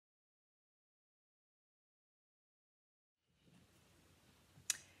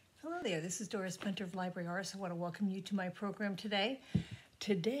Hello there, this is Doris Pinter of Library Arts. I want to welcome you to my program today.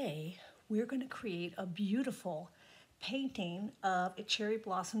 Today, we're going to create a beautiful painting of a cherry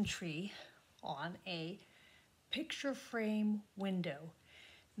blossom tree on a picture frame window.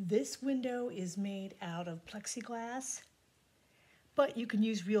 This window is made out of plexiglass, but you can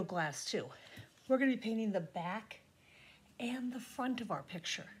use real glass too. We're going to be painting the back and the front of our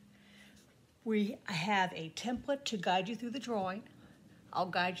picture. We have a template to guide you through the drawing. I'll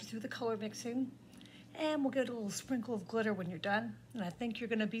guide you through the color mixing, and we'll get a little sprinkle of glitter when you're done, and I think you're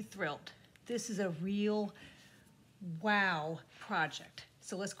gonna be thrilled. This is a real wow project.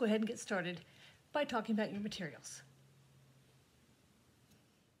 So let's go ahead and get started by talking about your materials.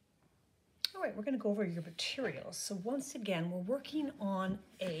 All right, we're gonna go over your materials. So once again, we're working on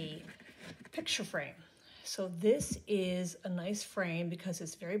a picture frame. So this is a nice frame because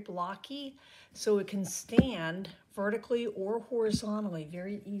it's very blocky, so it can stand vertically or horizontally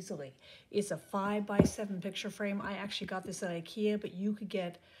very easily. It's a 5x7 picture frame. I actually got this at IKEA, but you could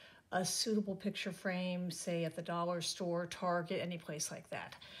get a suitable picture frame, say at the dollar store, Target, any place like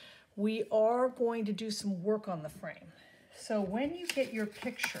that. We are going to do some work on the frame. So when you get your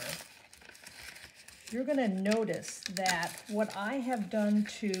picture, you're gonna notice that what I have done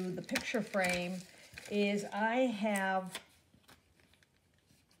to the picture frame is I have,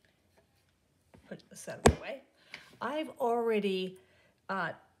 put this out of the way, I've already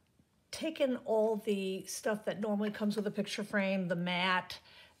taken all the stuff that normally comes with a picture frame, the mat,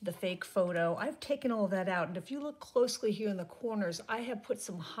 the fake photo. I've taken all that out, and if you look closely here in the corners, I have put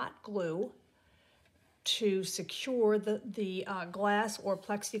some hot glue to secure the glass or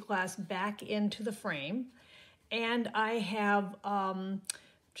plexiglass back into the frame, and I have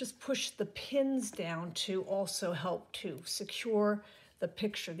just push the pins down to also help to secure the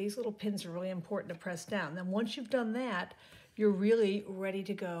picture. These little pins are really important to press down. Then once you've done that, you're really ready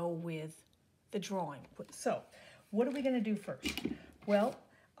to go with the drawing. So what are we gonna do first? Well,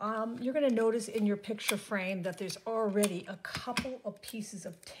 you're gonna notice in your picture frame that there's already a couple of pieces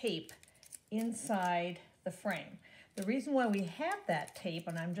of tape inside the frame. The reason why we have that tape,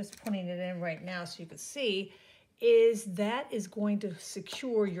 and I'm just putting it in right now so you can see, is that is going to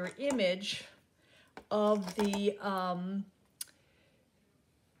secure your image of the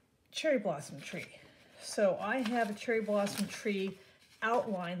cherry blossom tree. So I have a cherry blossom tree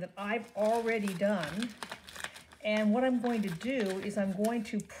outline that I've already done. And what I'm going to do is I'm going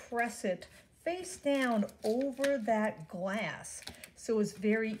to press it face down over that glass. So it's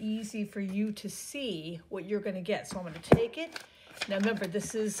very easy for you to see what you're gonna get. So I'm gonna take it. Now remember,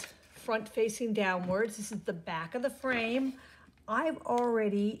 this is front facing downwards. This is the back of the frame. I've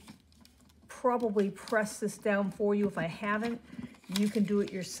already probably pressed this down for you. If I haven't, you can do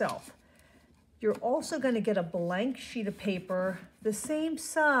it yourself. You're also going to get a blank sheet of paper, the same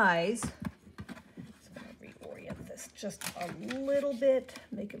size. I'm going to reorient this just a little bit,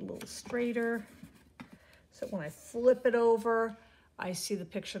 make it a little straighter. So when I flip it over, I see the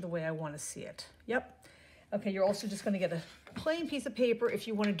picture the way I want to see it. Yep. Okay, you're also just going to get a plain piece of paper. If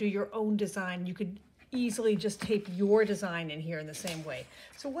you want to do your own design, you could easily just tape your design in here in the same way.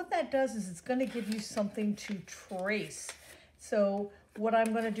 So what that does is it's going to give you something to trace. So what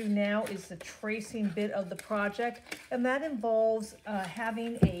I'm going to do now is the tracing bit of the project, and that involves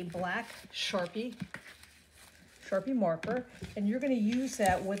having a black Sharpie marker, and you're going to use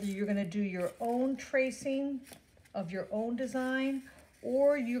that whether you're going to do your own tracing of your own design,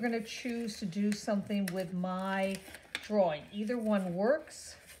 or you're going to choose to do something with my drawing. Either one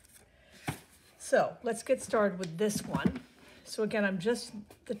works. So let's get started with this one. So again,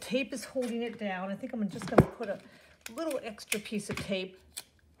 the tape is holding it down. I think I'm just going to put a little extra piece of tape,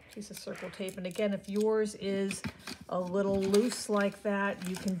 piece of circle tape. And again, if yours is a little loose like that,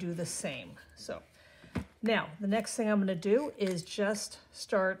 you can do the same. So now the next thing I'm going to do is just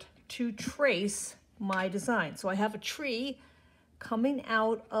start to trace my design. So I have a tree coming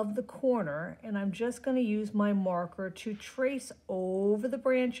out of the corner, and I'm just going to use my marker to trace over the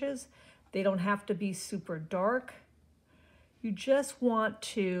branches. They don't have to be super dark. You just want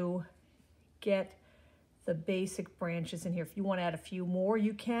to get the basic branches in here. If you want to add a few more,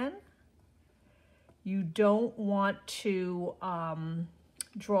 you can. You don't want to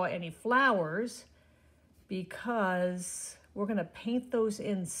draw any flowers because we're going to paint those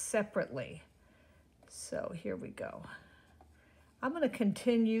in separately. So here we go. I'm going to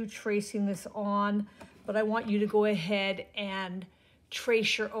continue tracing this on, but I want you to go ahead and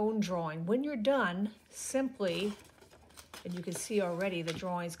trace your own drawing. When you're done, simply, and you can see already the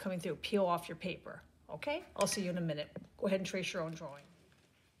drawings coming through, peel off your paper. Okay, I'll see you in a minute. Go ahead and trace your own drawing.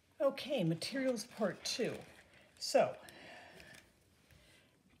 Okay, materials part 2. So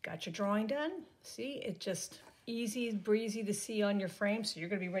Got your drawing done? See, it's just easy breezy to see on your frame, so you're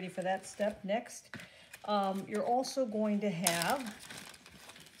going to be ready for that step next. You're also going to have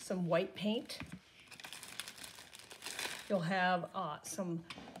some white paint. You'll have some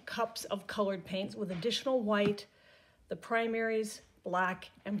cups of colored paints with additional white, the primaries, black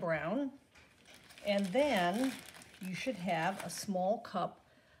and brown. And then you should have a small cup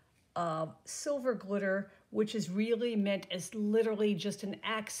of silver glitter, which is really meant as literally just an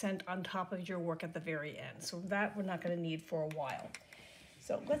accent on top of your work at the very end. So that we're not going to need for a while.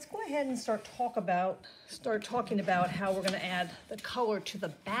 So let's go ahead and start talking about how we're going to add the color to the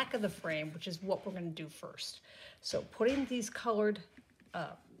back of the frame, which is what we're going to do first. So putting these colored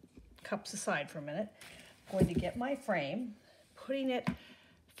cups aside for a minute, I'm going to get my frame, putting it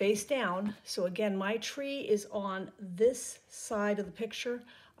face down. So again, my tree is on this side of the picture.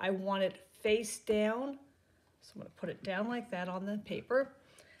 I want it face down. So I'm going to put it down like that on the paper.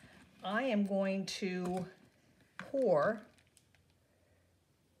 I am going to pour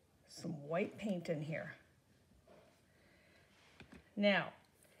some white paint in here. Now,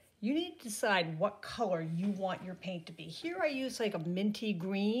 you need to decide what color you want your paint to be. Here I use like a minty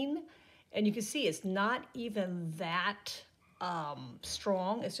green, and you can see it's not even that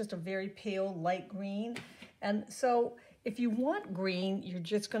strong. It's just a very pale light green. And so if you want green, you're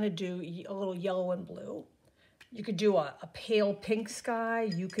just going to do a little yellow and blue. You could do a pale pink sky.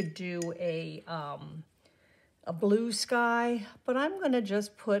 You could do a blue sky, but I'm going to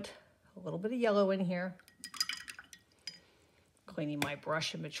just put a little bit of yellow in here. Cleaning my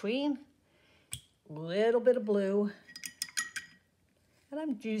brush in between, a little bit of blue, and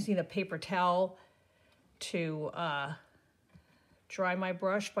I'm using a paper towel to dry my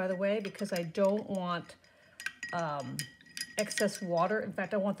brush, by the way, because I don't want excess water. In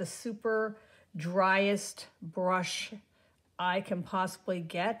fact, I want the super driest brush I can possibly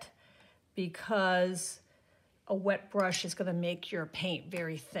get, because a wet brush is going to make your paint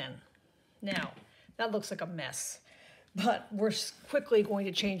very thin. Now, that looks like a mess, but we're quickly going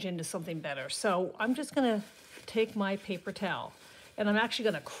to change into something better. So I'm just going to take my paper towel, and I'm actually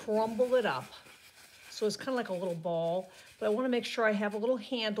going to crumble it up. So it's kind of like a little ball, but I want to make sure I have a little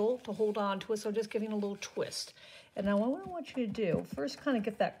handle to hold on to it, so I'm just giving a little twist. And now what I want you to do, first kind of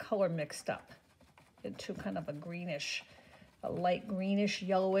get that color mixed up into kind of a greenish, a light greenish,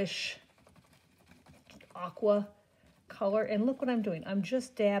 yellowish, aqua color. And look what I'm doing. I'm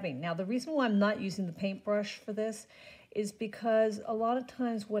just dabbing. Now, the reason why I'm not using the paintbrush for this is because a lot of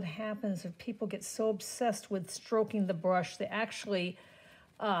times what happens is people get so obsessed with stroking the brush, they actually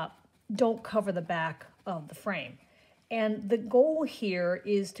don't cover the back of the frame. And the goal here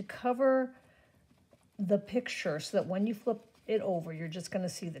is to cover the picture so that when you flip it over, you're just going to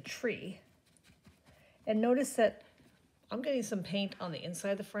see the tree. And notice that I'm getting some paint on the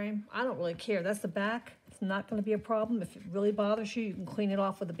inside of the frame. I don't really care. That's the back. It's not going to be a problem. If it really bothers you, you can clean it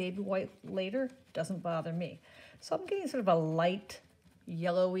off with a baby wipe later. It doesn't bother me. So I'm getting sort of a light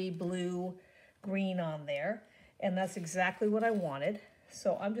yellowy blue green on there. And that's exactly what I wanted.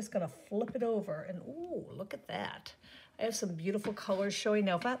 So I'm just going to flip it over, and ooh, look at that. I have some beautiful colors showing.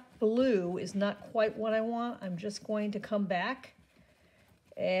 Now, if that blue is not quite what I want, I'm just going to come back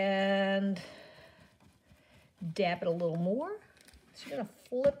and dab it a little more. So you're going to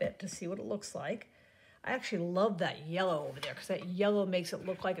flip it to see what it looks like. I actually love that yellow over there because that yellow makes it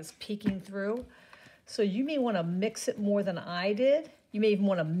look like it's peeking through. So you may want to mix it more than I did. You may even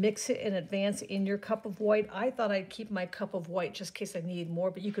want to mix it in advance in your cup of white. I thought I'd keep my cup of white just in case I needed more,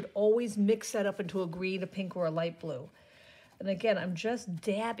 but you could always mix that up into a green, a pink, or a light blue. And again, I'm just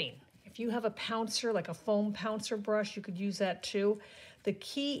dabbing. If you have a pouncer, like a foam pouncer brush, you could use that too. The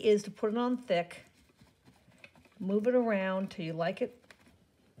key is to put it on thick, move it around till you like it,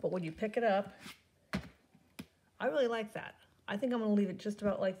 but when you pick it up, I really like that. I think I'm going to leave it just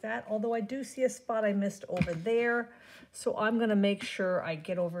about like that, although I do see a spot I missed over there. So I'm going to make sure I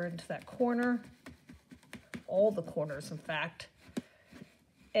get over into that corner, all the corners, in fact.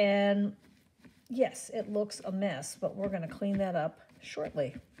 And yes, it looks a mess, but we're going to clean that up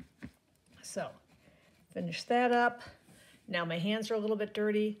shortly. So finish that up. Now my hands are a little bit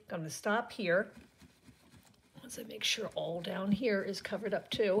dirty. I'm going to stop here. Once I make sure all down here is covered up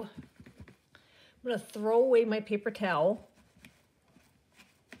too. I'm going to throw away my paper towel.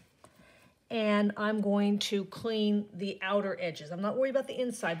 And I'm going to clean the outer edges. I'm not worried about the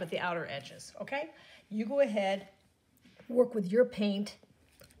inside, but the outer edges, okay? You go ahead, work with your paint,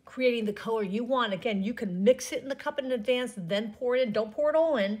 creating the color you want. Again, you can mix it in the cup in advance, then pour it in. Don't pour it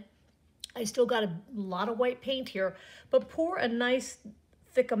all in. I still got a lot of white paint here, but pour a nice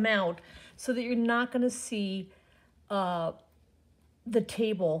thick amount so that you're not gonna see the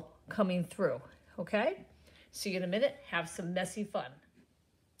table coming through, okay? See you in a minute. Have some messy fun.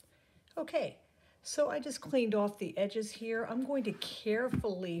 Okay, so I just cleaned off the edges here. I'm going to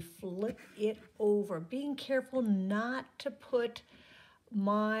carefully flip it over, being careful not to put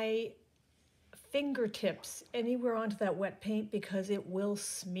my fingertips anywhere onto that wet paint because it will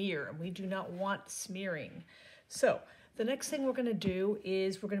smear, and we do not want smearing. So the next thing we're going to do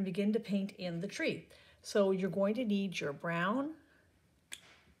is we're going to begin to paint in the tree. So you're going to need your brown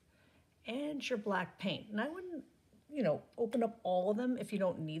and your black paint. And I wouldn't, open up all of them if you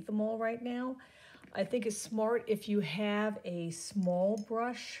don't need them all right now. I think it's smart if you have a small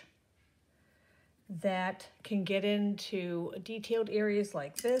brush that can get into detailed areas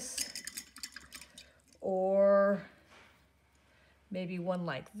like this, or maybe one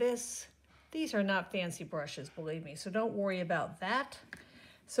like this. These are not fancy brushes, believe me, so don't worry about that.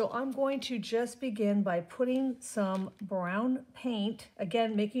 So I'm going to just begin by putting some brown paint,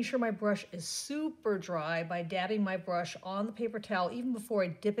 again, making sure my brush is super dry by dabbing my brush on the paper towel even before I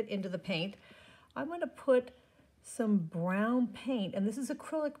dip it into the paint. I'm going to put some brown paint, and this is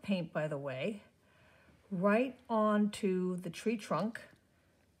acrylic paint, by the way, right onto the tree trunk.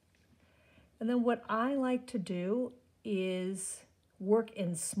 And then what I like to do is work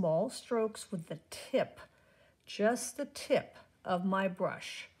in small strokes with the tip, just the tip of my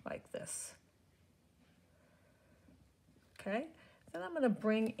brush, like this. Okay, then I'm going to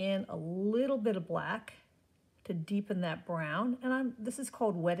bring in a little bit of black to deepen that brown. And this is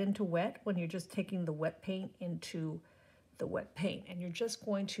called wet into wet, when you're just taking the wet paint into the wet paint. And you're just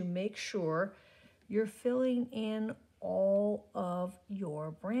going to make sure you're filling in all of your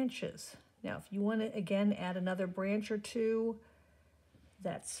branches. Now, if you want to, again, add another branch or two,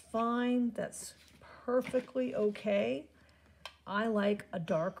 that's fine. That's perfectly okay. I like a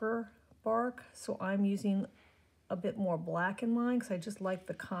darker bark, so I'm using a bit more black in mine because I just like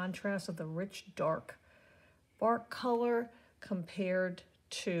the contrast of the rich, dark bark color compared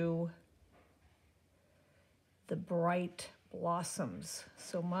to the bright blossoms.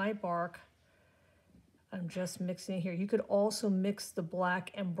 So my bark, I'm just mixing it here. You could also mix the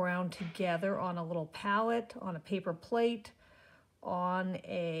black and brown together on a little palette, on a paper plate, on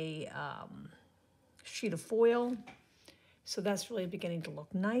a sheet of foil. So that's really beginning to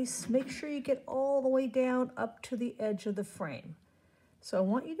look nice. Make sure you get all the way down up to the edge of the frame. So I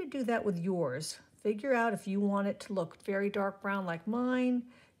want you to do that with yours. Figure out if you want it to look very dark brown like mine.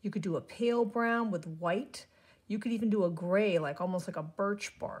 You could do a pale brown with white. You could even do a gray, like almost like a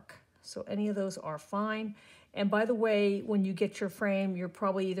birch bark. So any of those are fine. And by the way, when you get your frame, you're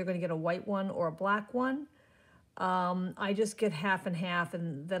probably either going to get a white one or a black one. I just get half and half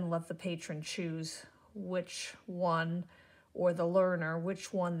and then let the patron choose which one, or the learner,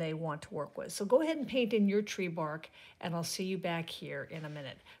 which one they want to work with. So go ahead and paint in your tree bark, and I'll see you back here in a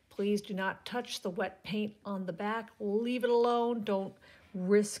minute. Please do not touch the wet paint on the back. Leave it alone. Don't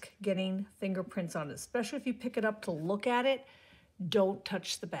risk getting fingerprints on it, especially if you pick it up to look at it. Don't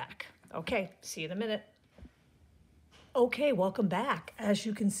touch the back. Okay, see you in a minute. Okay, welcome back. As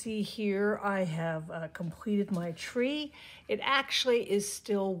you can see here, I have completed my tree. It actually is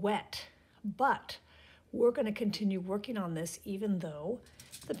still wet, but we're going to continue working on this even though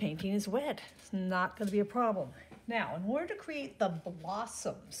the painting is wet. It's not going to be a problem. Now, in order to create the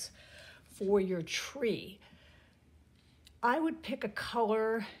blossoms for your tree, I would pick a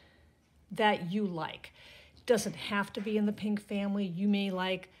color that you like. It doesn't have to be in the pink family. You may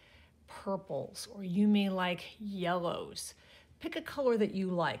like purples, or you may like yellows. Pick a color that you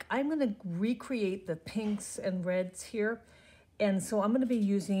like. I'm going to recreate the pinks and reds here. And so I'm going to be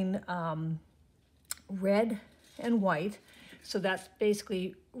using red and white. So that's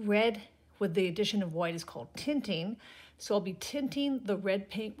basically red with the addition of white is called tinting. So I'll be tinting the red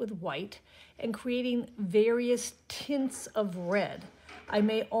paint with white and creating various tints of red. I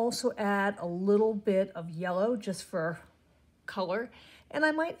may also add a little bit of yellow just for color. And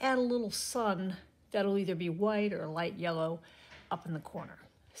I might add a little sun that'll either be white or light yellow up in the corner.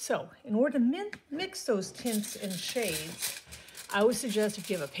 So in order to mix those tints and shades, I would suggest if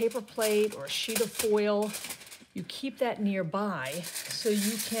you have a paper plate or a sheet of foil, you keep that nearby so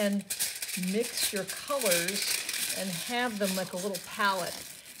you can mix your colors and have them like a little palette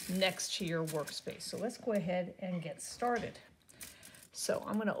next to your workspace. So let's go ahead and get started. So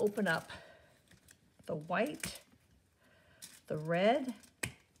I'm going to open up the white, the red,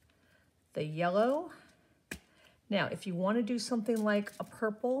 the yellow. Now, if you want to do something like a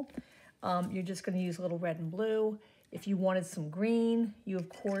purple, you're just going to use a little red and blue. If you wanted some green, you of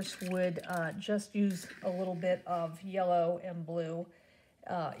course would just use a little bit of yellow and blue.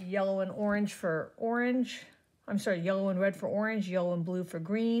 Yellow and orange for orange. I'm sorry, yellow and red for orange, yellow and blue for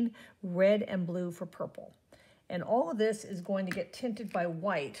green, red and blue for purple. And all of this is going to get tinted by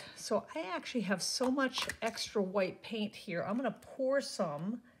white. So I actually have so much extra white paint here. I'm gonna pour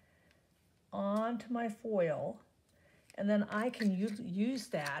some onto my foil, and then I can use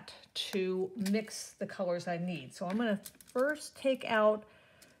that to mix the colors I need. So I'm gonna first take out,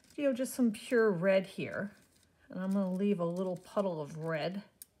 just some pure red here. And I'm gonna leave a little puddle of red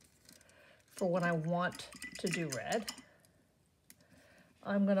for when I want to do red.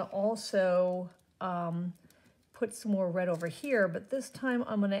 I'm gonna also put some more red over here, but this time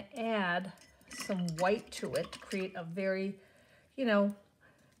I'm gonna add some white to it to create a very,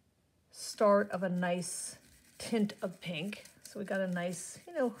 start of a nice tint of pink. So we got a nice,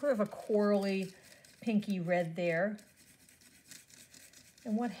 sort of a corally pinky red there.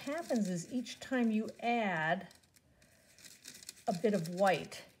 And what happens is each time you add a bit of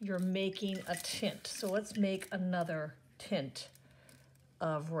white, you're making a tint. So let's make another tint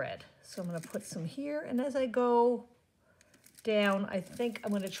of red. So I'm gonna put some here, and as I go down, I think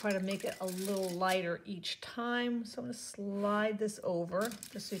I'm gonna try to make it a little lighter each time. So I'm gonna slide this over,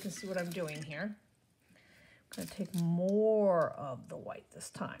 just so you can see what I'm doing here. I'm gonna take more of the white this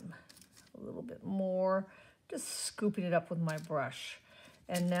time, a little bit more, just scooping it up with my brush.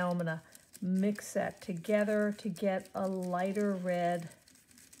 And now I'm gonna mix that together to get a lighter red,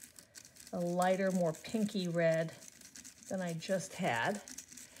 a lighter, more pinky red than I just had.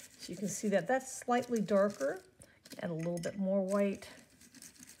 So you can see that that's slightly darker. Add a little bit more white.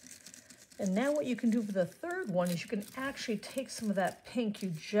 And now what you can do for the third one is you can actually take some of that pink you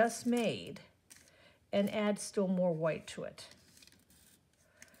just made and add still more white to it.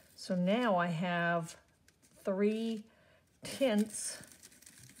 So now I have 3 tints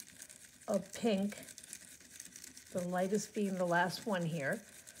of pink, the lightest being the last one here.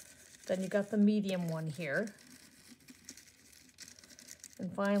 Then you got the medium one here.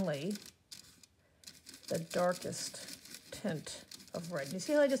 And finally, the darkest tint of red. You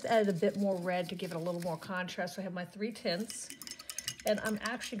see how I just added a bit more red to give it a little more contrast? So I have my 3 tints, and I'm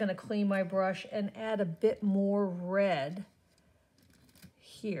actually gonna clean my brush and add a bit more red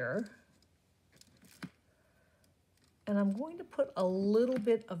here. And I'm going to put a little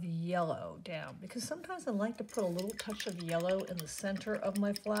bit of yellow down, because sometimes I like to put a little touch of yellow in the center of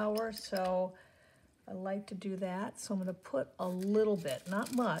my flower, so I like to do that. So I'm gonna put a little bit,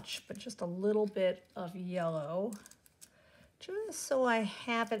 not much, but just a little bit of yellow, just so I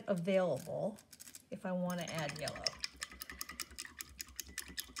have it available if I wanna add yellow.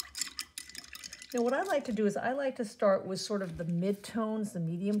 Now what I like to do is I like to start with sort of the mid-tones, the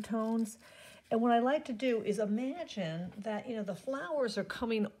medium tones. And what I like to do is imagine that, the flowers are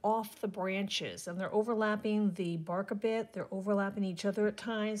coming off the branches and they're overlapping the bark a bit. They're overlapping each other at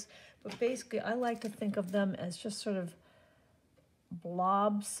times. But basically, I like to think of them as just sort of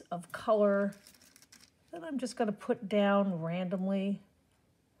blobs of color that I'm just going to put down randomly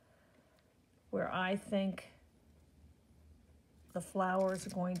where I think the flowers are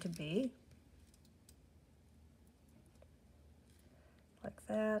going to be. Like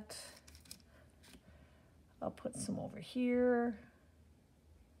that. I'll put some over here.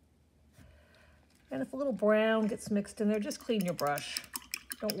 And if a little brown gets mixed in there, just clean your brush.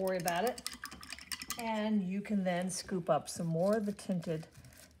 Don't worry about it. And you can then scoop up some more of the tinted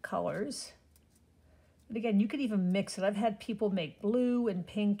colors. But again, you could even mix it. I've had people make blue and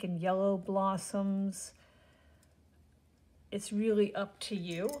pink and yellow blossoms. It's really up to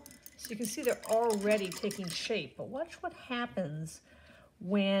you. So you can see they're already taking shape, but watch what happens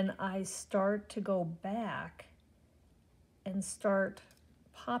when I start to go back and start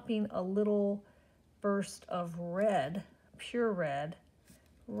popping a little burst of red, pure red,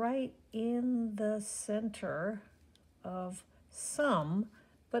 right in the center of some,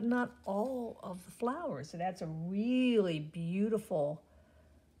 but not all of the flowers. It adds a really beautiful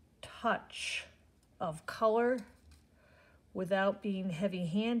touch of color without being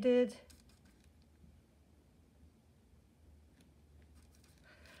heavy-handed.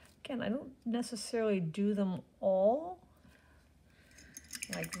 Again, I don't necessarily do them all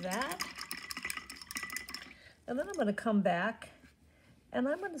like that. And then I'm going to come back and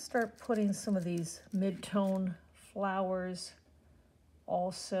I'm going to start putting some of these mid-tone flowers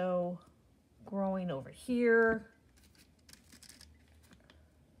also growing over here.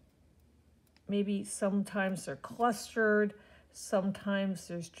 Maybe sometimes they're clustered, sometimes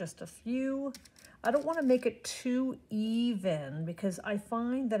there's just a few. I don't want to make it too even because I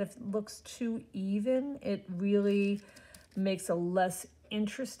find that if it looks too even, it really makes a less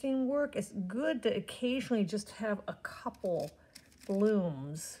interesting work. It's good to occasionally just have a couple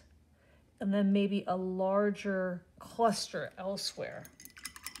blooms and then maybe a larger cluster elsewhere.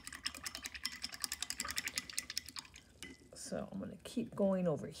 So I'm going to keep going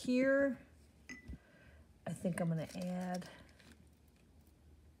over here. I think I'm going to add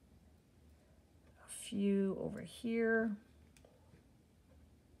a few over here.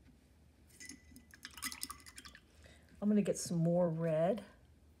 I'm going to get some more red.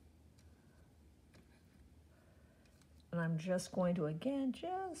 And I'm just going to, again,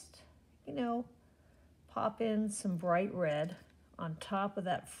 just, you know, pop in some bright red on top of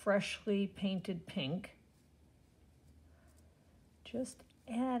that freshly painted pink. Just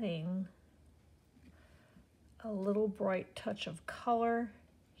adding a little bright touch of color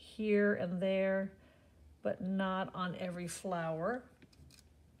here and there, but not on every flower.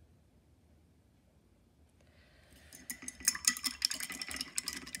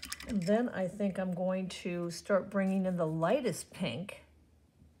 And then I think I'm going to start bringing in the lightest pink.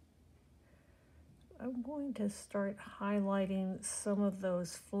 I'm going to start highlighting some of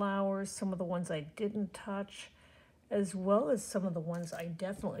those flowers, some of the ones I didn't touch, as well as some of the ones I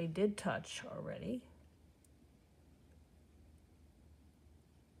definitely did touch already.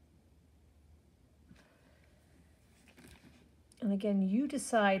 And again, you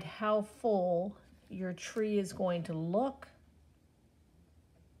decide how full your tree is going to look.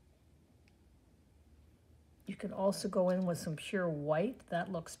 You can also go in with some pure white.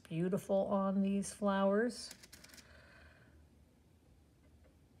 That looks beautiful on these flowers.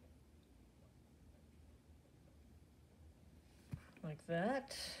 Like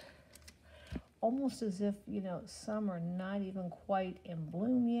that. Almost as if, you know, some are not even quite in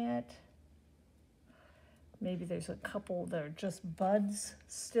bloom yet. Maybe there's a couple that are just buds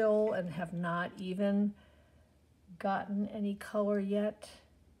still and have not even gotten any color yet.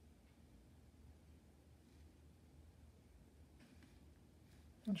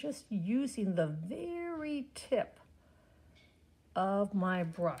 And just using the very tip of my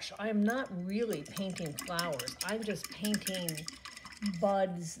brush. I'm not really painting flowers. I'm just painting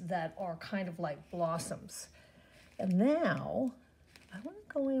buds that are kind of like blossoms. And now I want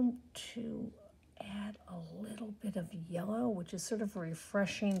to go into add a little bit of yellow, which is sort of a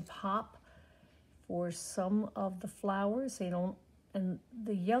refreshing pop for some of the flowers. They don't, and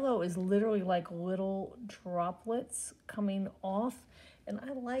the yellow is literally like little droplets coming off. And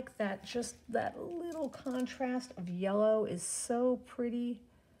I like that, just that little contrast of yellow is so pretty.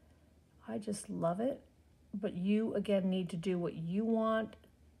 I just love it. But you, again, need to do what you want,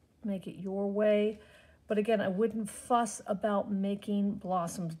 make it your way. But again, I wouldn't fuss about making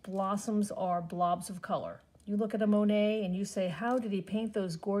blossoms. Blossoms are blobs of color. You look at a Monet and you say, how did he paint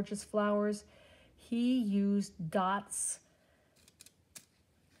those gorgeous flowers? He used dots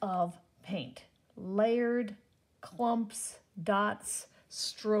of paint, layered clumps, dots,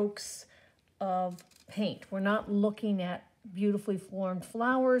 strokes of paint. We're not looking at beautifully formed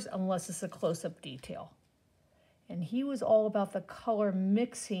flowers unless it's a close-up detail. And he was all about the color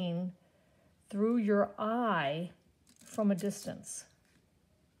mixing through your eye from a distance.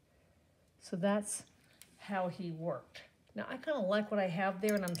 So that's how he worked. Now I kind of like what I have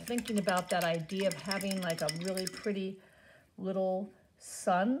there, and I'm thinking about that idea of having like a really pretty little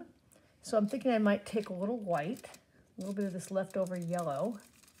sun. So I'm thinking I might take a little white, a little bit of this leftover yellow.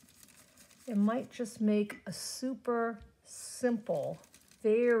 It might just make a super simple,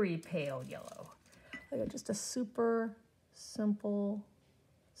 very pale yellow. Like just a super simple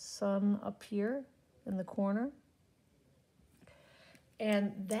sun up here in the corner.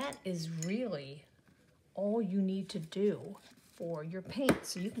 And that is really all you need to do for your paint.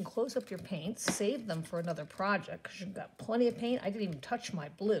 So you can close up your paints, save them for another project because you've got plenty of paint. I didn't even touch my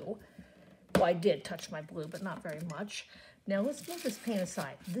blue. Well, I did touch my blue, but not very much. Now let's move this paint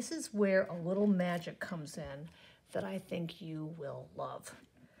aside. This is where a little magic comes in that I think you will love.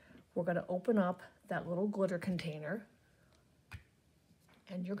 We're going to open up that little glitter container,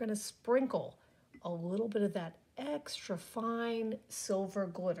 and you're going to sprinkle a little bit of that extra fine silver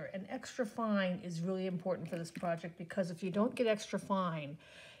glitter. And extra fine is really important for this project because if you don't get extra fine,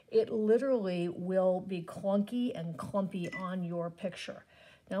 it literally will be clunky and clumpy on your picture.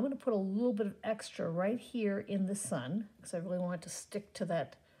 Now I'm going to put a little bit of extra right here in the sun because I really want it to stick to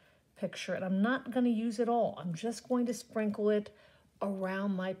that picture. And I'm not going to use it all. I'm just going to sprinkle it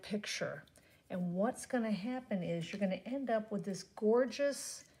around my picture. And what's going to happen is you're going to end up with this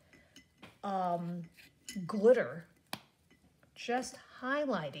gorgeous glitter just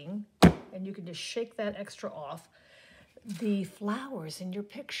highlighting, and you can just shake that extra off, the flowers in your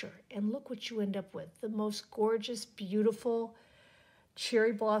picture. And look what you end up with, the most gorgeous, beautiful,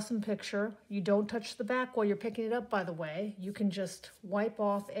 cherry blossom picture. You don't touch the back while you're picking it up, by the way. You can just wipe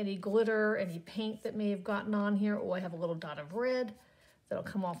off any glitter, any paint that may have gotten on here. Oh, I have a little dot of red that'll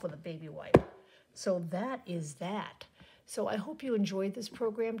come off with a baby wipe. So that is that. So I hope you enjoyed this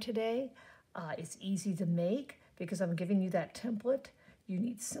program today. It's easy to make because I'm giving you that template. You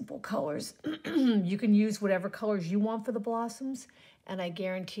need simple colors. You can use whatever colors you want for the blossoms, and I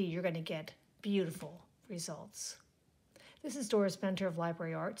guarantee you're going to get beautiful results. This is Doris Benter of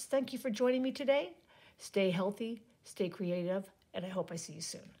Library Arts. Thank you for joining me today. Stay healthy, stay creative, and I hope I see you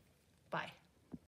soon. Bye.